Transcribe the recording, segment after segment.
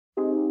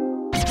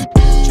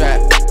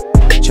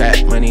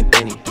honey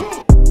penny.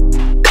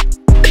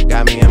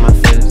 Got me in my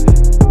feelings.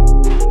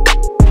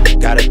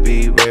 Gotta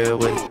be real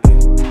with it.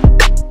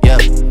 Yeah.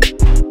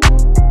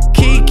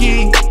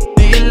 Kiki,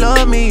 do you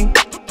love me?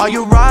 Are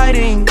you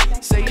riding?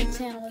 Say my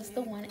channel is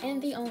the one and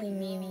the only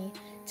Mimi.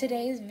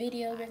 Today's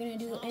video we're gonna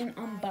do an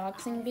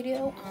unboxing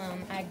video.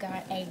 I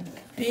got a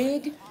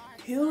big,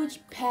 huge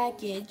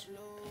package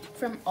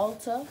from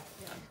Ulta.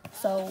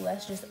 So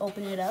let's just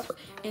open it up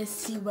and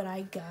see what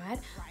I got.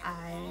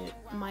 I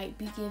might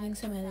be giving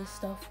some of this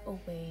stuff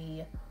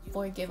away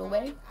for a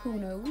giveaway. Who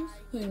knows?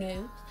 Who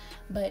knows?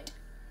 But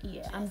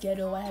yeah, I'm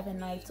ghetto. I have a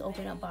knife to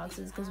open up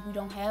boxes because we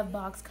don't have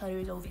box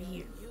cutters over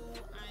here.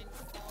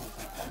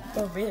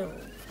 For real.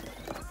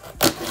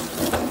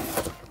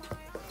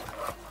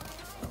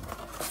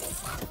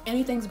 If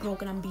anything's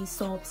broken, I'm being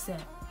so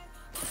upset.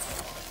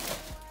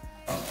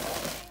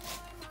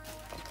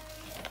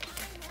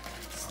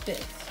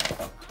 This.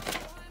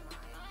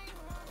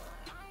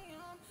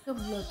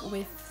 Look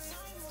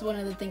with one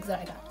of the things that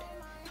I got.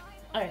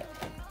 Alright,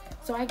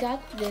 so I got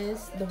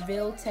this, the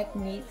Real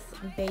Techniques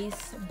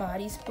Base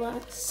Body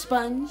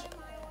Sponge.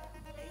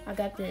 I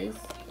got this.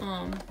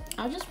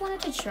 I just wanted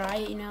to try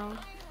it, you know.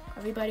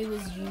 Everybody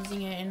was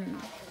using it and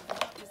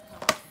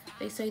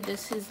they say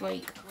this is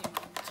like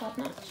top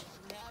notch.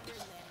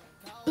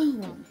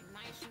 Boom!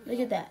 Look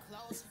at that.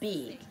 It's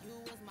big.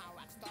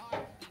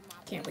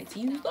 Can't wait to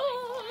use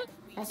that.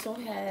 Also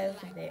have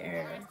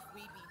their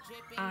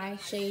eye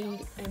shade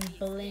and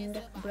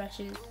blend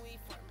brushes.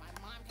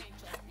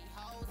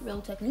 Real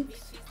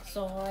Techniques.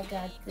 So I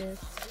got this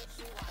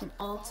from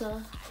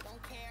Ulta.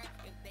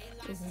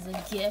 This is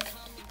a gift.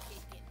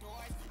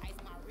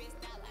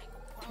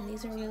 And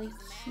these are really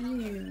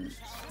cute.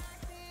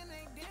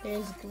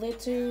 There's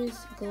glitters,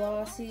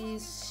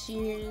 glossies,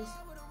 sheers,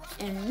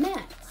 and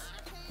mattes.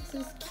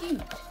 This is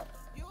cute.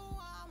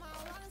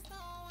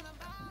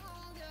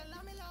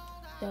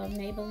 The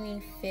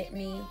Maybelline Fit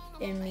Me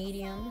in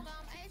medium,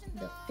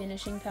 the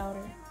finishing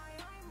powder.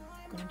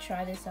 I'm gonna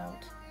try this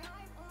out.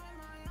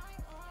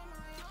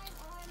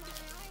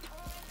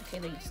 Okay,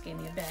 they just gave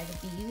me a bag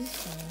of these.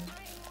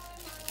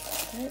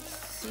 So let's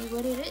see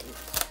what it is.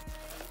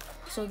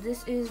 So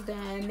this is the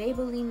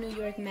Maybelline New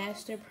York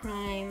Master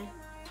Prime.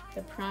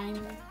 The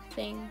prime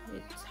thing,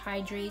 it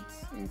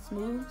hydrates and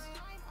smooths.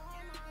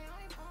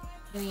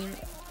 Doing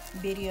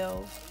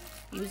video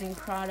using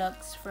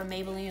products from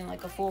Maybelline,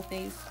 like a full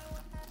face.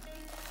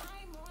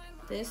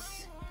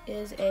 This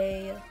is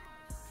a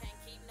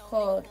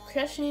called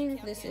Crushing.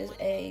 This is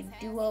a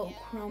duo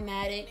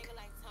chromatic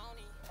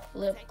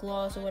lip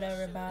gloss or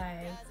whatever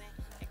by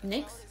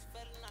NYX.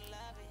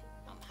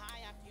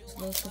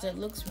 Because it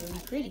looks really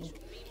pretty.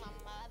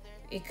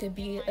 It could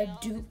be a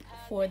dupe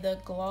for the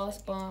Gloss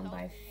Bomb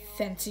by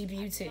Fenty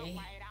Beauty.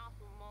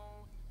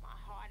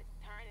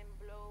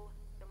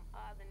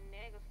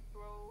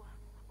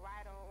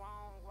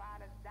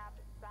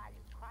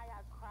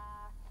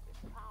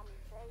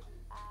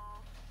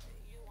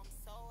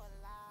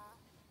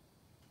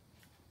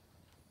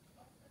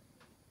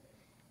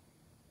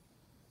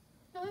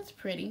 Oh, that's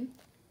pretty.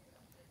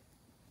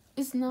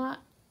 It's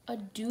not a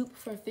dupe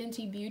for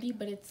Fenty Beauty,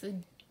 but it's a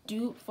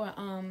dupe for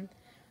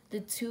the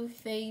Too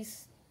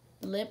Faced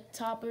lip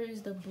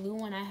toppers, the blue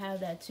one. I have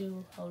that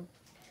too. Oh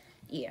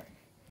yeah.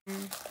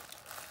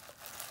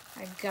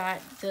 I got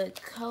the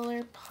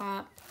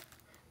ColourPop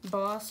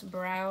Boss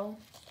Brow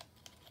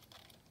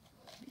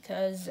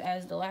because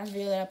as the last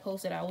video that I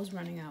posted, I was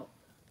running out.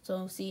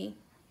 So see,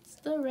 it's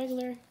the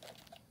regular.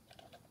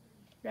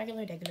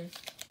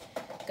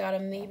 Got a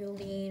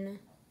Maybelline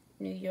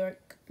New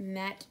York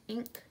Matte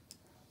Ink.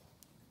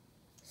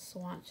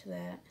 Swatch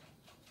that.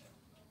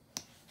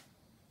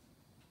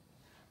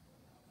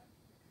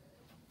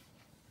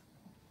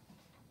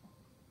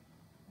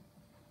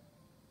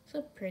 It's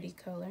a pretty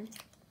color.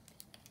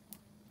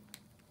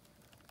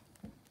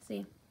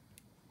 See?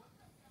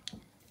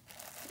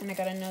 And I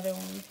got another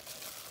one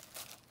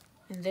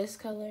in this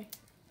color.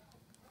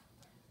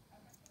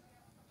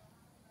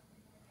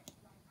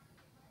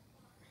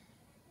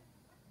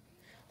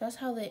 That's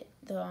how the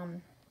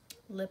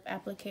lip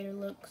applicator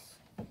looks.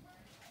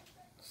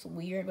 It's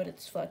weird, but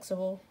it's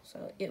flexible,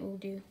 so it will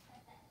do.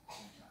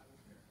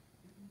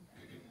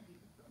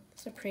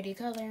 It's a pretty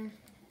color.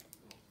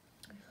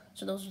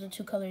 So those are the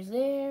two colors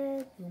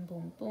there. Boom,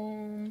 boom,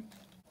 boom.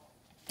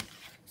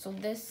 So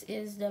this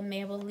is the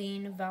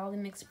Maybelline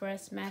Volume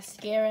Express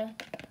Mascara.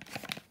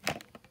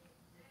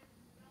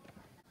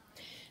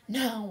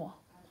 Now,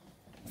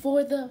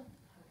 for the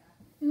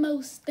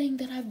most thing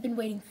that I've been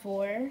waiting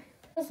for.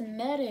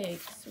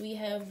 Cosmetics. We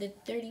have the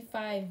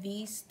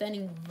 35V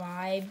Stunning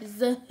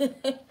Vibes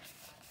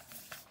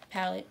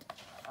palette.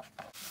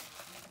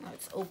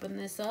 Let's open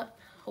this up.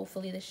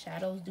 Hopefully the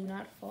shadows do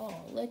not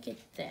fall. Look at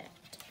that.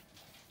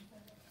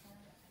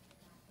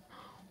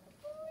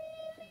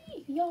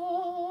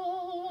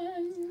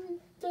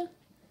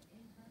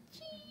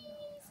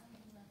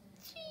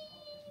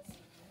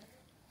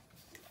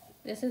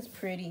 This is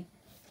pretty.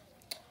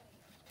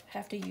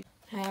 Have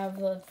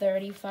the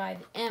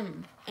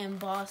 35M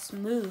Emboss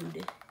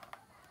Mood.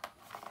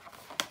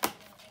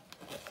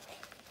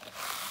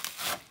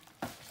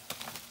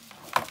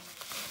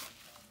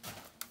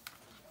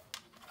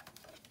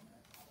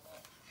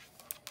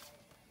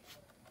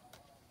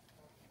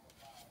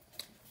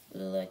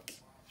 Look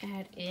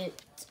at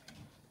it.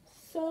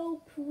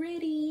 So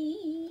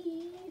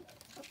pretty.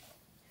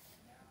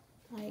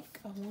 Like,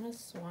 I want to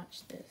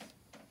swatch this.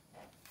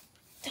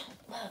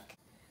 Don't look.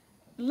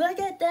 Look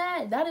at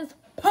that. That is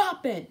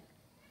popping.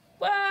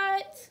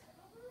 What?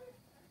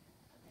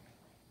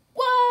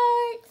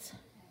 What?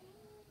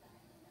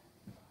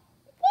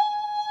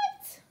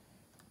 What?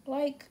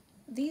 Like,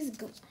 these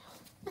Woohoo.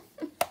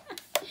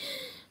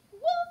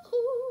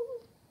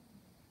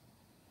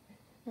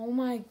 Oh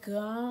my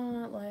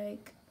god.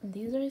 Like,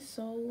 these are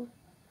so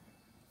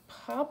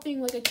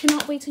popping. Like, I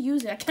cannot wait to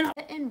use it. I cannot.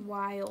 Wet and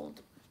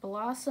Wild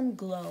Blossom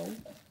Glow.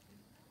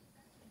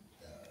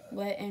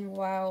 Wet and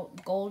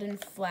Wild Golden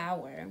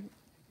Flower.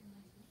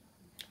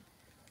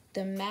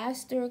 The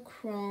Master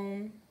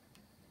Chrome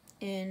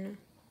in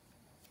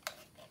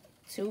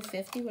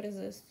 250. What is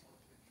this?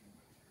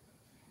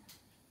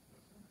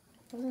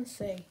 Doesn't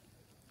say.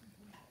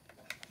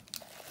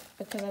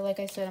 Because like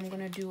I said, I'm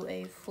gonna do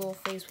a full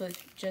face with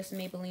just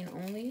Maybelline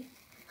only.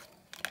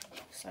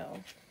 So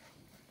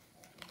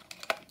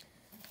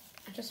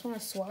I just want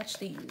to swatch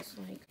these.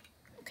 Like,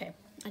 okay,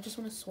 I just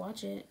want to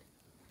swatch it.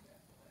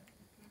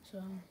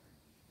 So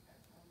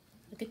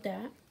look at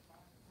that.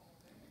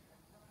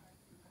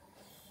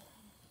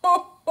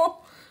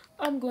 Oh,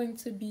 I'm going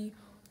to be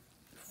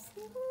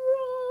frozen.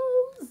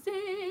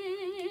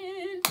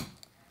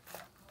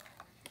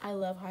 I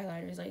love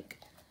highlighters. Like,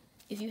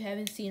 if you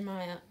haven't seen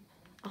my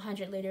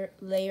 100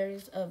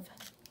 layers of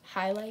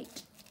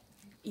highlight,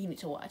 you need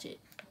to watch it.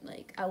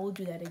 Like, I will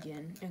do that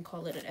again and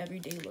call it an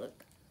everyday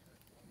look,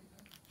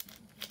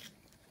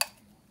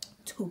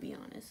 to be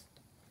honest.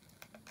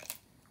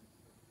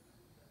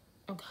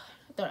 Oh god,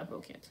 I thought I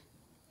broke it.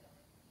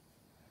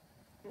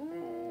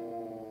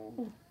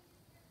 Ooh.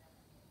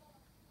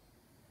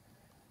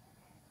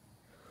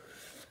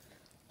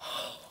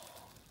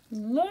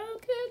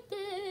 Look at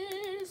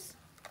this.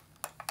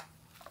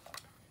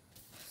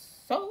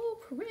 So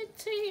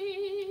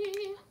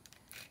pretty.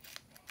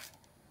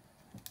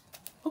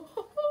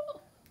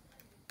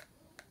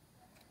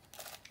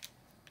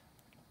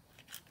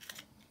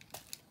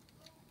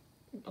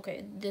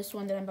 Okay, this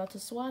one that I'm about to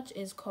swatch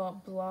is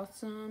called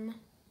Blossom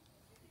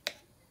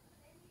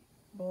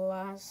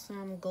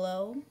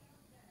Glow.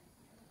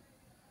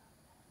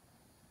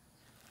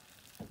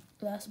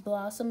 That's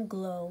Blossom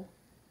Glow.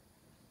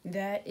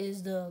 That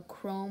is the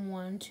Chrome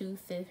one,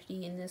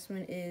 250, and this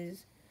one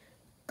is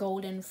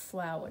Golden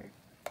Flower.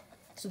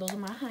 So those are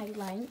my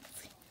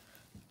highlights.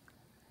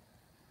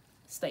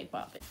 Stay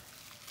popping.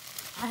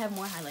 I have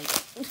more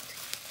highlights.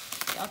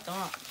 Y'all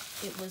thought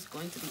it was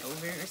going to be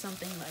over or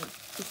something, like,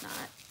 it's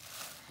not.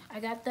 I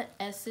got the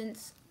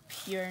Essence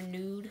Pure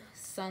Nude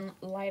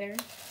Sunlighter,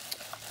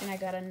 and I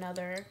got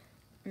another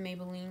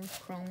Maybelline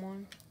Chrome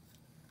one.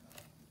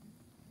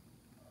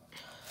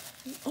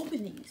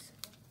 Open these.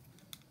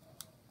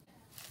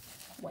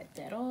 Wipe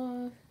that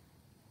off.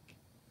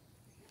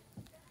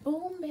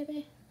 Boom,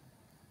 baby.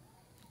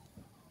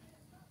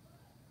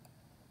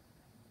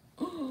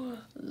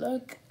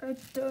 Look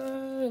at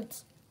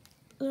that.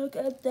 Look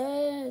at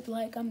that.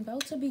 Like, I'm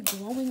about to be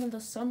glowing in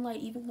the sunlight,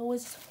 even though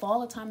it's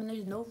fall time and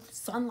there's no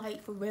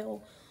sunlight for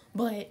real.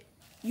 But,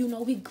 you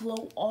know, we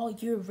glow all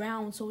year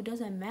round, so it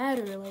doesn't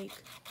matter. Like,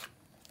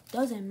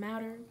 doesn't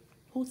matter.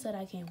 Who said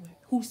I can't wear?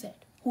 Who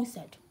said? Who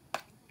said?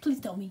 Please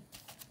tell me.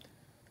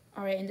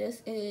 Alright, and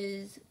this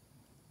is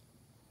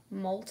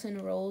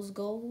Molten Rose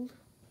Gold.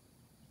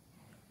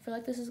 I feel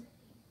like this is...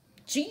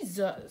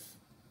 Jesus!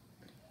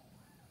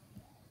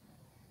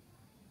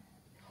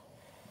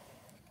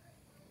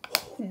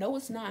 No,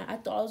 it's not. I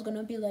thought it was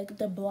gonna be like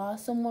the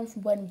Blossom one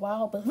from Wet n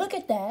Wild, but look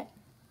at that.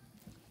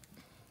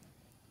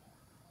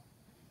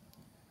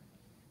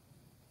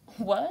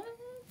 What?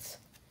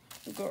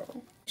 Girl.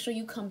 Make sure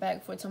you come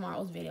back for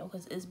tomorrow's video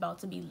because it's about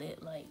to be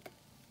lit. Like,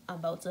 I'm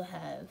about to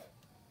have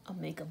a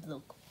makeup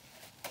look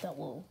that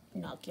will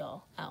knock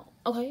y'all out.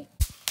 Okay?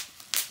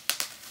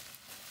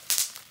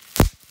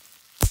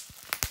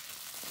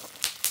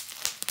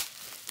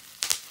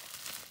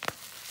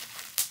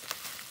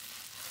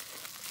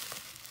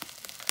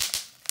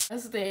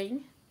 This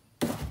thing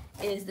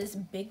is this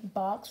big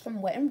box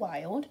from Wet n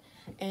Wild,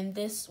 and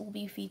this will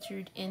be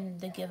featured in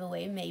the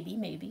giveaway. Maybe,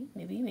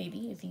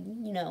 if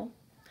you know.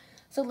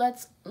 So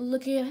let's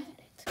look at it.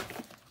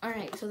 All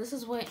right, so this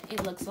is what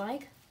it looks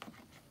like.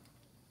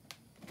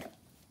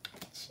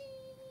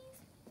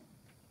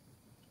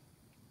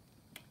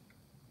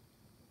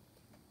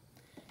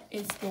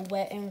 It's the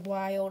Wet n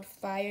Wild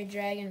Fire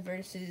Dragon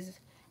versus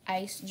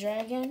Ice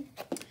Dragon.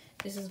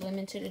 This is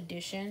limited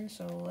edition,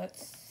 so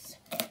let's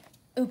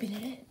open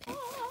it up.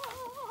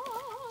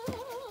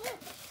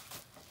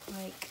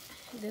 Like,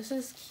 this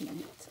is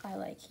cute. I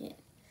like it.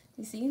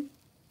 You see?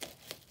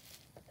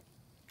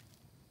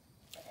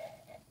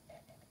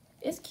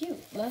 It's cute.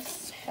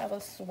 Let's have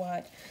a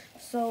swatch.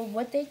 So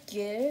what they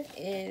give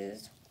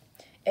is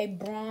a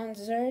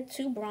bronzer,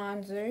 2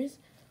 bronzers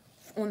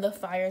on the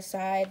fire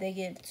side. They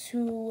give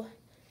 2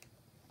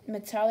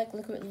 metallic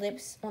liquid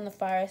lips on the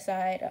fire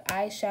side, an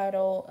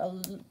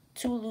eyeshadow,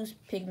 2 loose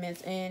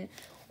pigments, and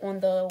on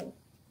the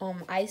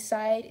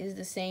ISSA is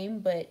the same,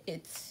 but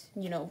it's,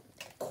 you know,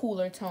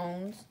 cooler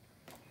tones.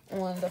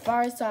 On the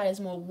fire side is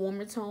more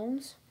warmer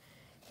tones.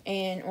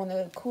 And on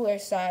the cooler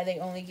side, they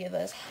only give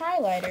us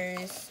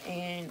highlighters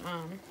and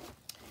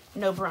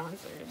no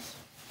bronzers.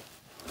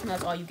 And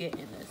that's all you get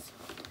in this.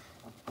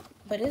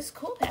 But it's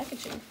cool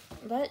packaging.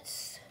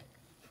 Let's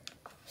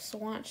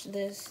swatch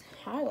this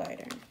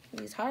highlighter.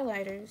 These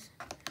highlighters,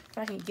 if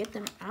I can get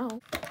them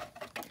out.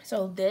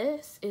 So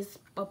this is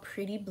a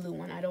pretty blue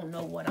one. I don't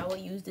know what I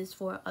would use this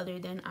for other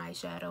than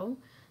eyeshadow.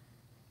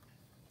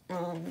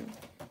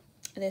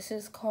 This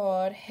is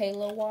called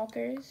Halo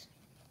Walkers.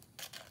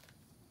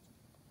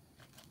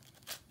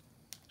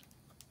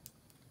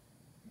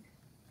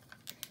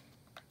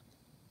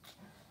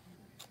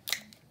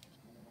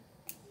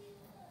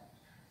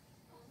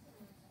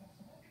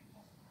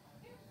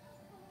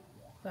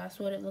 That's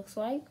what it looks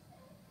like.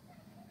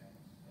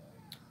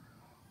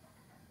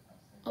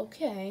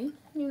 Okay,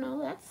 you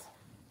know,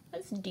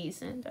 that's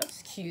decent.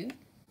 That's cute.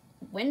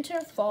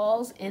 Winter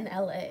Falls in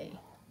LA.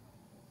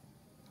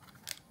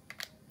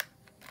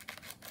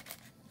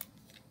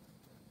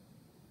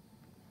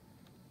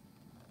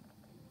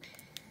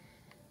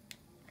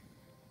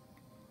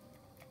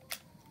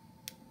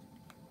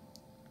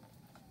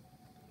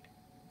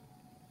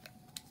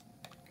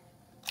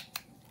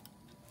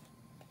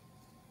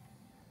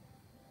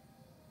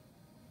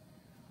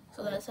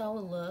 So that's how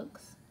it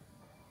looks.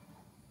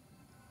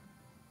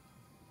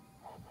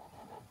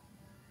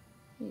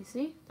 You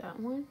see that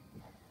one?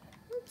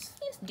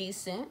 It's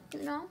decent,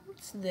 you know,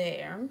 it's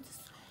there.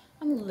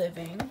 I'm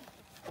living.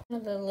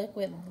 The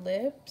liquid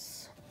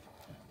lips.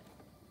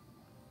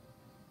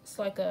 It's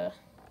like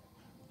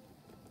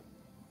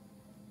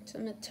it's a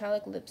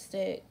metallic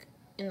lipstick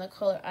in the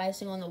color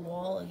Icing on the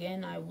Wall.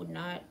 Again, I would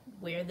not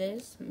wear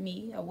this.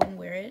 I wouldn't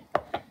wear it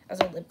as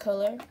a lip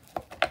color.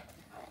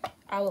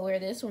 I would wear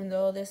this one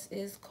though. This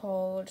is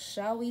called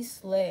Shall We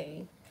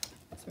Slay.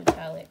 It's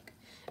metallic.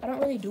 I don't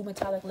really do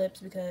metallic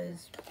lips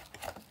because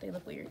they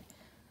look weird.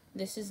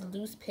 This is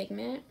Loose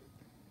Pigment.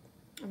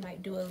 I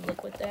might do a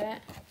look with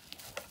that.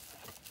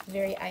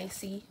 Very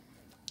icy.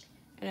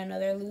 And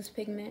another Loose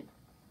Pigment.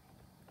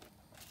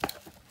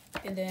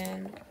 And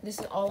then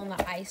this is all on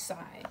the eye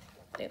side.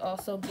 They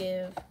also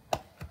give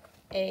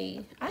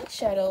a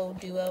eyeshadow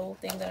duo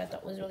thing that I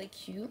thought was really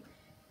cute.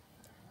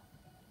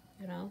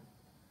 You know.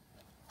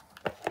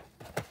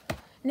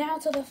 Now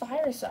to the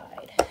fire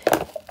side.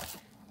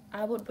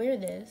 I would wear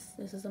this.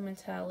 This is a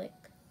metallic.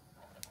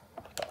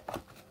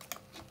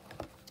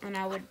 And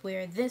I would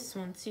wear this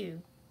one too.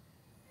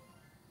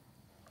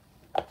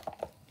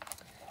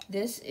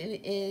 This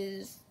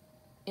is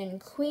in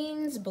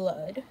Queen's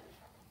Blood.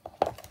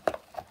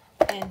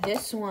 And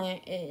this one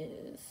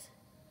is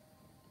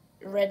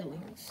Red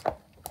Wings.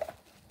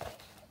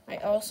 I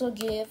also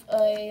give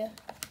a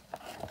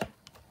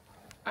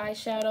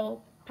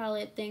eyeshadow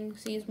palette thing.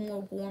 See, it's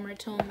more warmer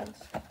tones.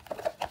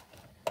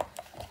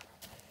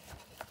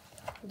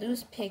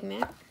 Loose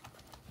Pigment.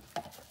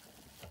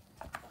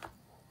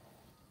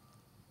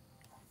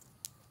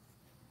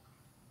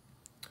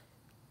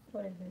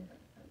 What is it?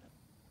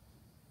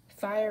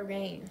 Fire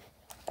Rain.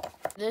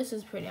 This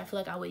is pretty. I feel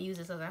like I would use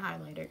this as a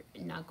highlighter.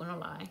 Not gonna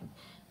lie.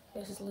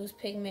 This is Loose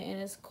Pigment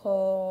and it's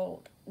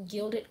called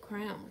Gilded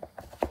Crown.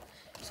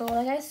 So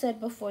like I said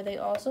before, they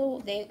on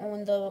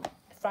the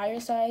fire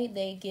side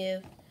they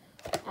give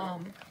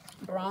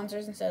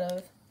bronzers instead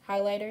of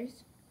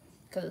highlighters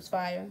because it's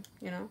fire,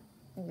 you know.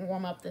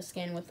 Warm up the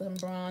skin with some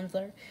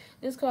bronzer.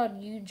 This is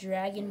called You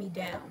Dragging Me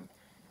Down.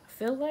 I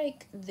feel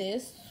like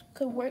this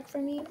could work for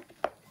me.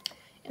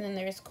 And then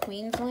there's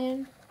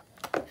Queensland.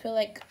 I feel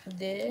like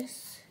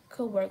this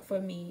could work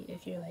for me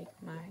if you're like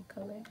my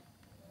color.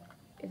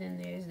 And then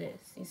there's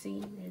this. You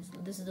see,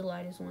 this is the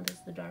lightest one. This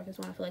is the darkest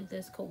one. I feel like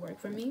this could work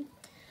for me.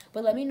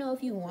 But let me know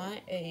if you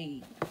want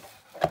a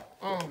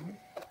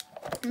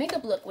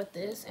makeup look with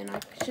this, and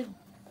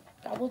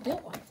I will do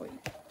one for you.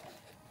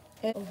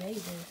 Obey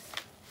this.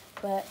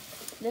 But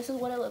this is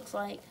what it looks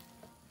like.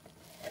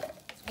 So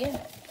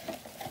yeah,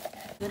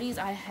 goodies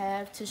I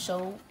have to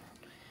show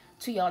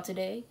to y'all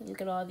today.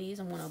 Look at all these.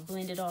 I'm gonna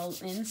blend it all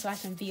in so I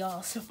can be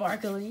all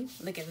sparkly.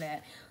 Look at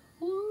that.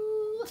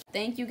 Woo.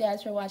 Thank you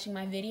guys for watching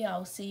my video.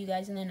 I'll see you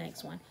guys in the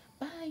next one.